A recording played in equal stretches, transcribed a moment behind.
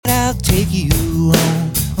take you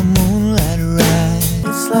on a moonlight ride.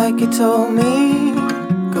 It's like you told me,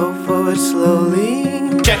 go for it slowly.